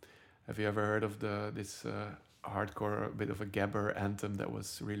Nero. Have you ever heard of this hardcore, a bit of a gabber anthem that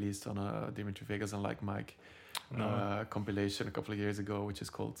was released on a Dimitri Vegas and Like Mike compilation a couple of years ago, which is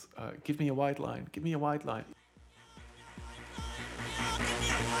called Give Me a White Line, Give Me a White Line.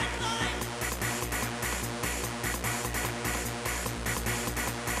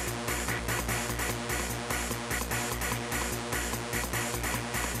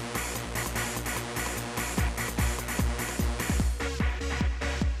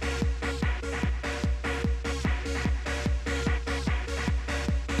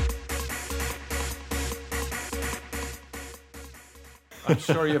 I'm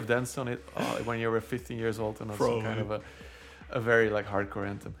sure you have danced on it when you were 15 years old, and also kind of a very like hardcore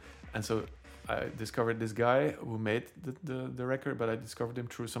anthem. And so I discovered this guy who made the record, but I discovered him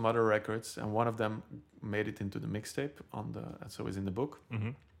through some other records, and one of them made it into the mixtape so it's in the book. Mm-hmm.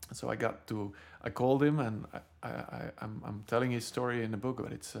 So I called him, and I'm telling his story in the book,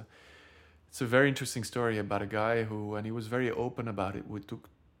 but it's a very interesting story about a guy who, and he was very open about it, who took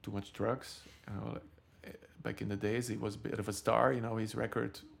too much drugs. Back in the days, he was a bit of a star. His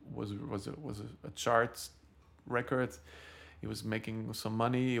record was a chart record. He was making some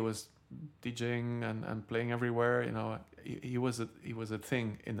money. He was DJing and playing everywhere. He was a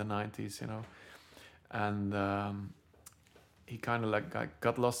thing in the 90s. And he kind of like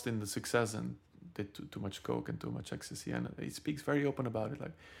got lost in the success and did too much coke and too much ecstasy. And he speaks very open about it.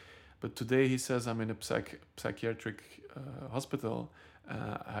 But today he says, I'm in a psychiatric hospital.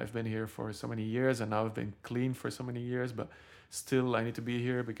 I've been here for so many years, and now I've been clean for so many years, but still I need to be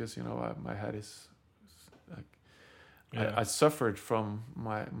here because my head is like I suffered from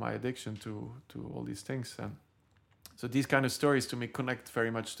my addiction to all these things. And so these kind of stories to me connect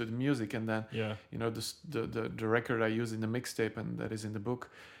very much to the music. And then the record I use in the mixtape and that is in the book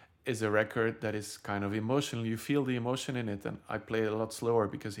is a record that is kind of emotional. You feel the emotion in it, and I play it a lot slower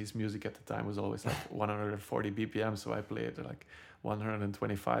because his music at the time was always like 140 BPM, so I play it at like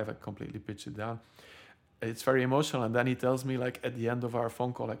 125. I completely pitch it down. It's very emotional. And then he tells me, like, at the end of our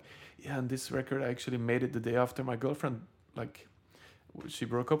phone call, like, yeah, and this record I actually made it the day after my girlfriend, like, she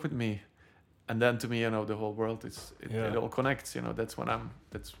broke up with me. And then to me, the whole world it all connects. That's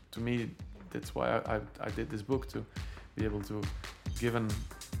to me, that's why I did this book, to be able to give an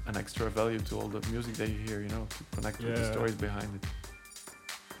extra value to all the music that you hear, to connect with the stories behind it.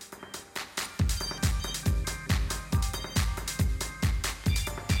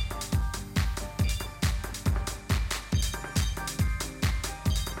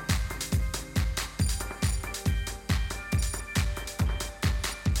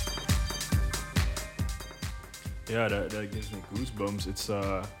 Yeah, that gives me goosebumps. It's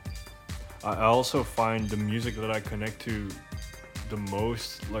I also find the music that I connect to the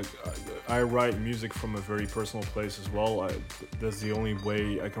most, like I write music from a very personal place as well. That's the only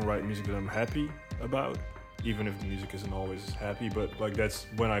way I can write music that I'm happy about. even if the music isn't always happy. But like that's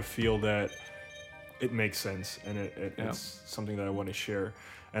when I feel that it makes sense, and it's something that I want to share.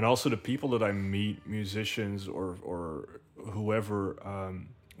 And also the people that I meet, musicians or whoever,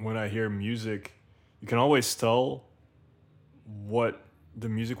 when I hear music, you can always tell what the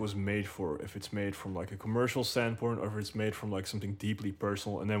music was made for, if it's made from like a commercial standpoint or if it's made from like something deeply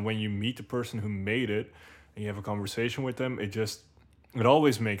personal. And then when you meet the person who made it and you have a conversation with them, it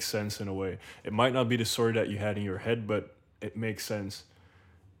always makes sense in a way. It might not be the story that you had in your head, but it makes sense.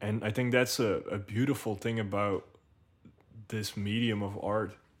 And I think that's a beautiful thing about this medium of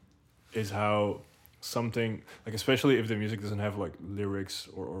art, is how something, like especially if the music doesn't have like lyrics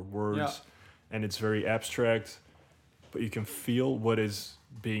or words, and it's very abstract, but you can feel what is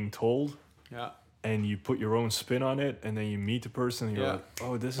being told. Yeah. And you put your own spin on it, and then you meet the person and you're like,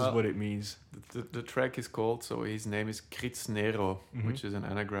 oh, this is what it means. The track is called, so his name is Krits Nero, which is an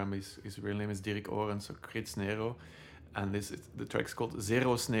anagram. His real name is Dirk Oren, so Krits Nero. And the track's called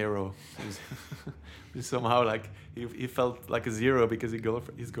Zeros Nero. Somehow like he felt like a zero because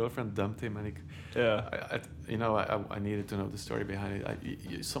his girlfriend dumped him, and I needed to know the story behind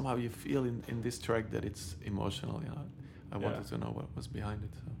it. Somehow you feel in this track that it's emotional. I wanted to know what was behind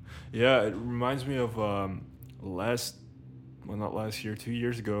it. So. Yeah, it reminds me of 2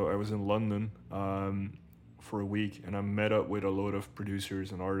 years ago, I was in London for a week, and I met up with a lot of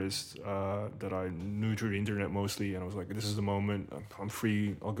producers and artists that I knew through the internet mostly, and I was like, this is the moment, I'm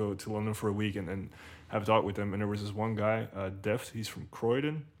free, I'll go to London for a week and have a talk with them. And there was this one guy, Deft, he's from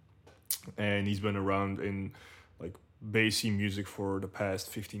Croydon, and he's been around in like bassy music for the past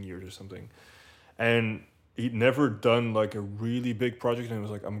 15 years or something. And he'd never done like a really big project, and he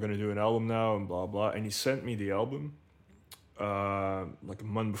was like, I'm gonna do an album now and blah blah. And he sent me the album like a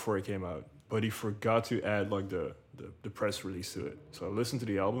month before it came out, but he forgot to add like the press release to it. So I listened to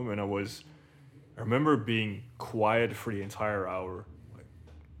the album, and I remember being quiet for the entire hour, like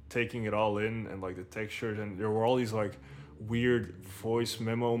taking it all in, and like the textures, and there were all these like weird voice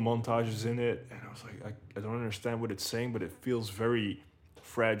memo montages in it, and I was like, I don't understand what it's saying, but it feels very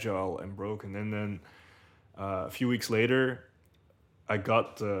fragile and broken. And then a few weeks later, I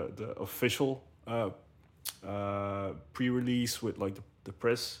got the official pre-release with like the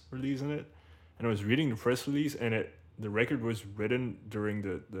press release in it, and I was reading the press release, and the record was written during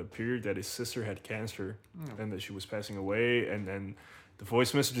the period that his sister had cancer and that she was passing away, and then the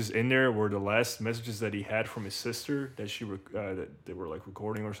voice messages in there were the last messages that he had from his sister that that they were like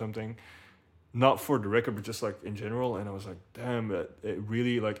recording or something, not for the record but just like in general. And I was like, damn, it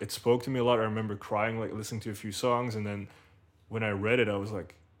really like it spoke to me a lot. I remember crying like listening to a few songs, and then when I read it I was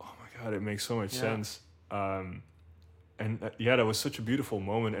like, oh my god, it makes so much sense. That was such a beautiful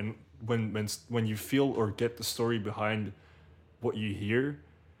moment. And when you feel or get the story behind what you hear,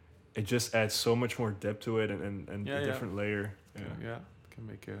 it just adds so much more depth to it, and a different layer. It can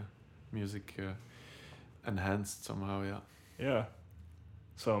make music enhanced somehow.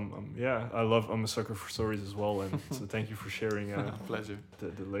 So I'm a sucker for stories as well, and so thank you for sharing pleasure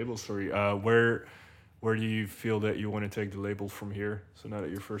the label story. Where do you feel that you want to take the label from here? So now that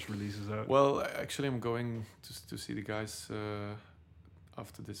your first release is out. Well, actually, I'm going to see the guys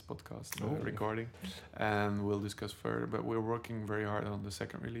after this podcast recording, and we'll discuss further. But we're working very hard on the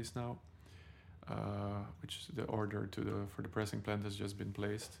second release now, which is the order for the pressing plant has just been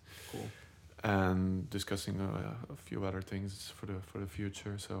placed. Cool. And discussing a few other things for the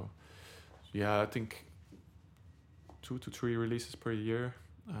future. So, I think 2 to 3 releases per year,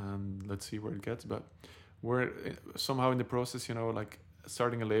 and let's see where it gets. But we're somehow in the process, like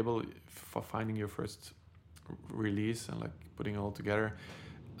starting a label, for finding your first release and like putting it all together,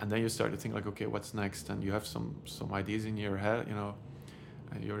 and then you start to think like, okay, what's next? And you have some ideas in your head, and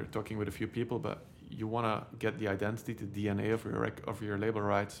you're talking with a few people, but you want to get the identity, the DNA of your label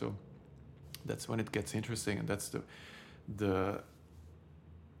right. So that's when it gets interesting, and that's the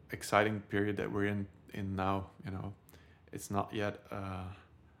exciting period that we're in now. It's not yet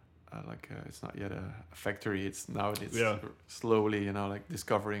it's not yet a factory. It's slowly, like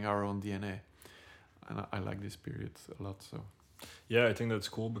discovering our own DNA, and I like this period a lot. So I think that's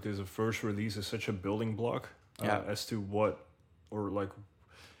cool, because the first release is such a building block as to what, or like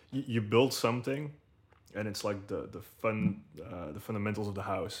you build something, and it's like the fundamentals of the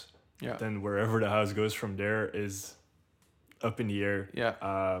house. Then wherever the house goes from there is up in the air.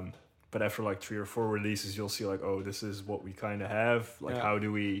 But after like 3 or 4 releases, you'll see like, oh, this is what we kind of have. Like, how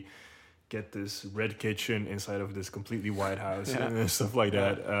do we get this red kitchen inside of this completely white house and stuff like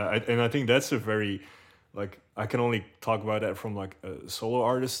that. And I think that's a very, like, I can only talk about that from like a solo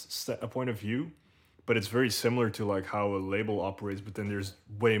artist point of view. but it's very similar to like how a label operates, but then there's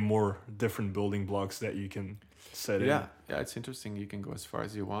way more different building blocks that you can set in. Yeah, it's interesting. You can go as far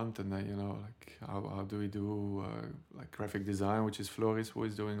as you want, and then like how do we do like graphic design, which is Floris who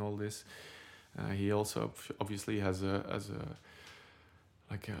is doing all this. He also obviously has a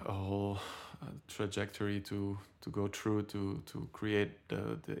whole trajectory to go through to create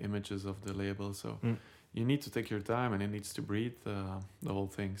the images of the label. So you need to take your time, and it needs to breathe the whole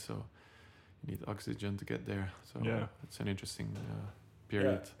thing. So you need oxygen to get there. So it's an interesting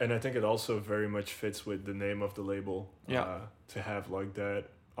period. Yeah. And I think it also very much fits with the name of the label. To have like that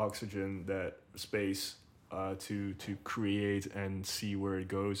oxygen, that space to create and see where it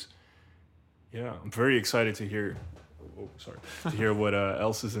goes. Yeah, I'm very excited to hear. To hear what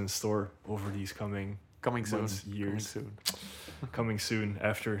else is in store over these coming months, years. Coming soon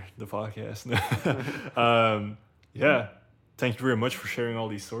after the podcast. Thank you very much for sharing all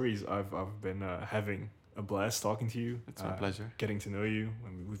these stories. I've been having a blast talking to you. It's my pleasure. Getting to know you. I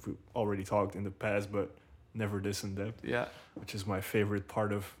mean, we've already talked in the past, but never this in depth. Yeah, which is my favorite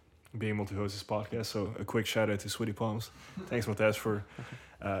part of being able to host this podcast. So a quick shout out to Sweaty Palms. Thanks, Matthijs, for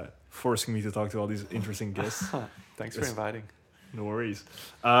forcing me to talk to all these interesting guests. Thanks for inviting. No worries.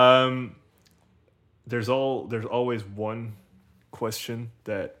 There's always one question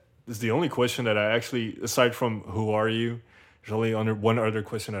that is the only question that I actually, aside from who are you, there's only one other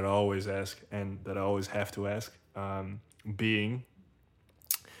question that I always ask and that I always have to ask, being,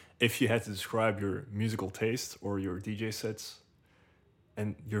 if you had to describe your musical taste or your DJ sets,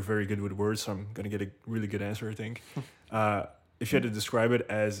 and you're very good with words, so I'm going to get a really good answer, I think. If you had to describe it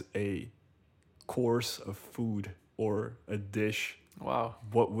as a course of food or a dish, wow,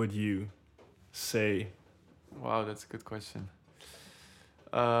 what would you say? Wow, that's a good question.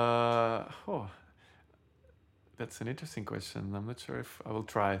 That's an interesting question. I'm not sure if I will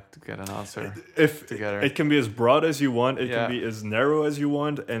try to get an answer together. It can be as broad as you want. It can be as narrow as you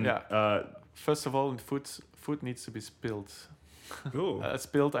want. And first of all, food needs to be spilled. Cool.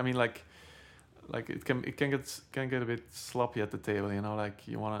 Spilled. I mean, like it can get a bit sloppy at the table. Like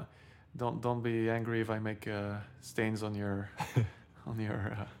you wanna don't be angry if I make stains on your on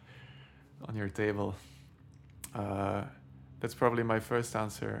your table. That's probably my first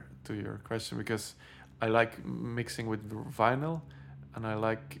answer to your question, because I like mixing with vinyl, and I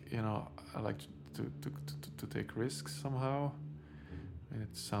like to take risks somehow.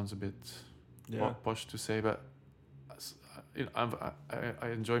 It sounds a bit posh to say, but I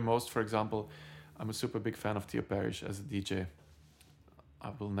enjoy most. For example, I'm a super big fan of Theo Parrish as a DJ.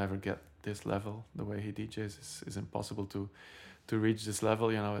 I will never get this level. The way he DJs is impossible to reach this level.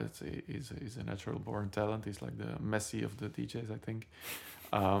 He's a natural born talent. He's like the Messi of the DJs, I think.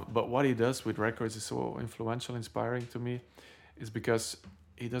 But what he does with records is so influential, inspiring to me, is because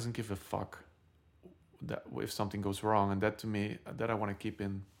he doesn't give a fuck that if something goes wrong, and that to me, that I want to keep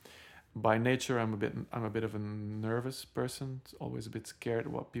in. By nature, I'm a bit of a nervous person, always a bit scared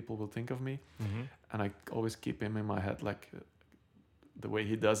what people will think of me, and I always keep him in my head, like the way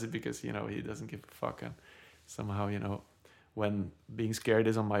he does it, because he doesn't give a fuck, and somehow when being scared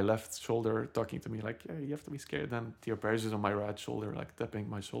is on my left shoulder talking to me like, yeah, you have to be scared, then Theo Parrish is on my right shoulder like tapping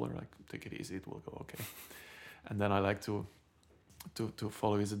my shoulder like, take it easy, it will go okay. And then I like to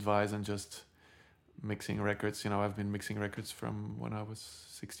follow his advice and just mixing records. I've been mixing records from when I was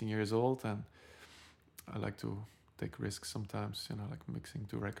 16 years old, and I like to take risks sometimes, like mixing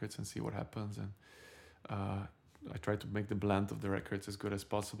two records and see what happens, and I try to make the blend of the records as good as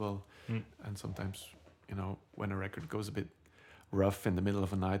possible. And sometimes when a record goes a bit rough in the middle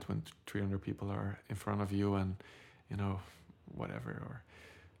of a night when 300 people are in front of you, and whatever, or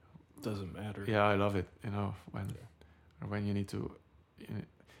doesn't matter. Yeah, I love it. When you need to.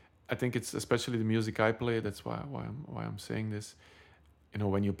 I think it's especially the music I play. That's why I'm saying this.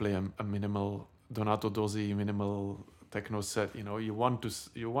 When you play a minimal Donato Dozzi minimal techno set, you want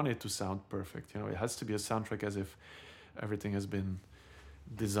it to sound perfect. It has to be a soundtrack as if everything has been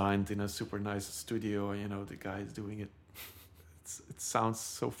designed in a super nice studio. The guy is doing it. It sounds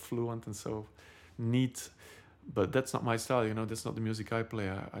so fluent and so neat, but that's not my style. That's not the music I play.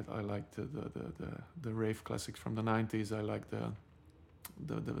 I like the rave classics from the 90s. I like the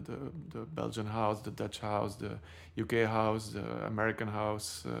Belgian house, the Dutch house, the UK house, the American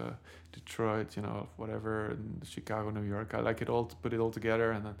house, Detroit, whatever, and Chicago, New York. I like it all, to put it all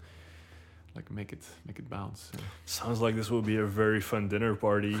together and then make it bounce. Sounds like this will be a very fun dinner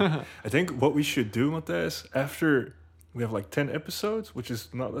party. I think what we should do, Matthijs, after we have 10 episodes, which is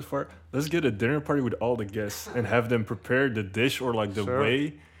not that far, let's get a dinner party with all the guests and have them prepare the dish or the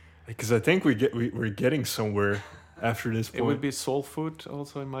way, because I think we're getting somewhere after this point? It would be soul food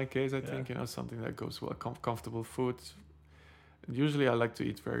also in my case, I think, something that goes well, comfortable food. Usually I like to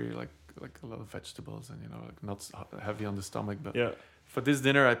eat very like a lot of vegetables and, like not heavy on the stomach. But for this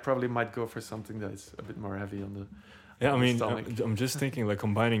dinner, I probably might go for something that is a bit more heavy on the stomach. I'm just thinking like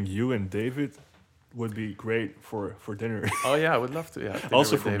combining you and David would be great for dinner. Oh yeah, I would love to. Yeah.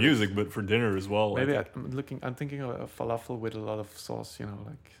 Also for David. Music, but for dinner as well. Maybe I'm thinking of a falafel with a lot of sauce.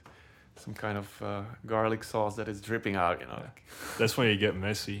 Like some kind of garlic sauce that is dripping out. Like. That's when you get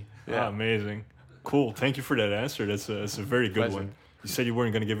messy. Yeah, amazing. Cool. Thank you for that answer. That's a very good one. You said you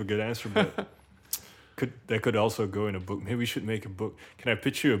weren't going to give a good answer, but that could also go in a book. Maybe we should make a book. Can I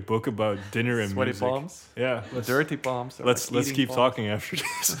pitch you a book about dinner and sweaty music? Palms? Yeah. Dirty palms. Let's keep talking after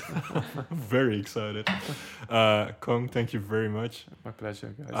this. I'm very excited. Kong, thank you very much. My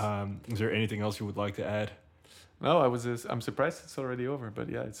pleasure, guys. Is there anything else you would like to add? No, I'm surprised it's already over, but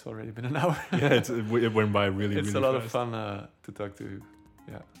yeah, it's already been an hour. It went by really, it's really fast. It's a lot of fun to talk to you.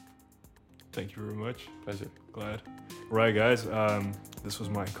 Yeah. Thank you very much. Pleasure. Glad. All right, guys. This was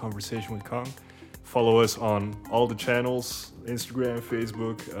my conversation with Kong. Follow us on all the channels, Instagram,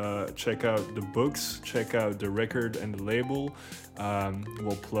 Facebook. Check out the books. Check out the record and the label.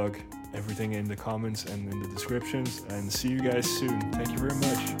 We'll plug everything in the comments and in the descriptions. And see you guys soon. Thank you very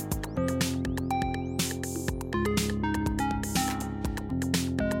much.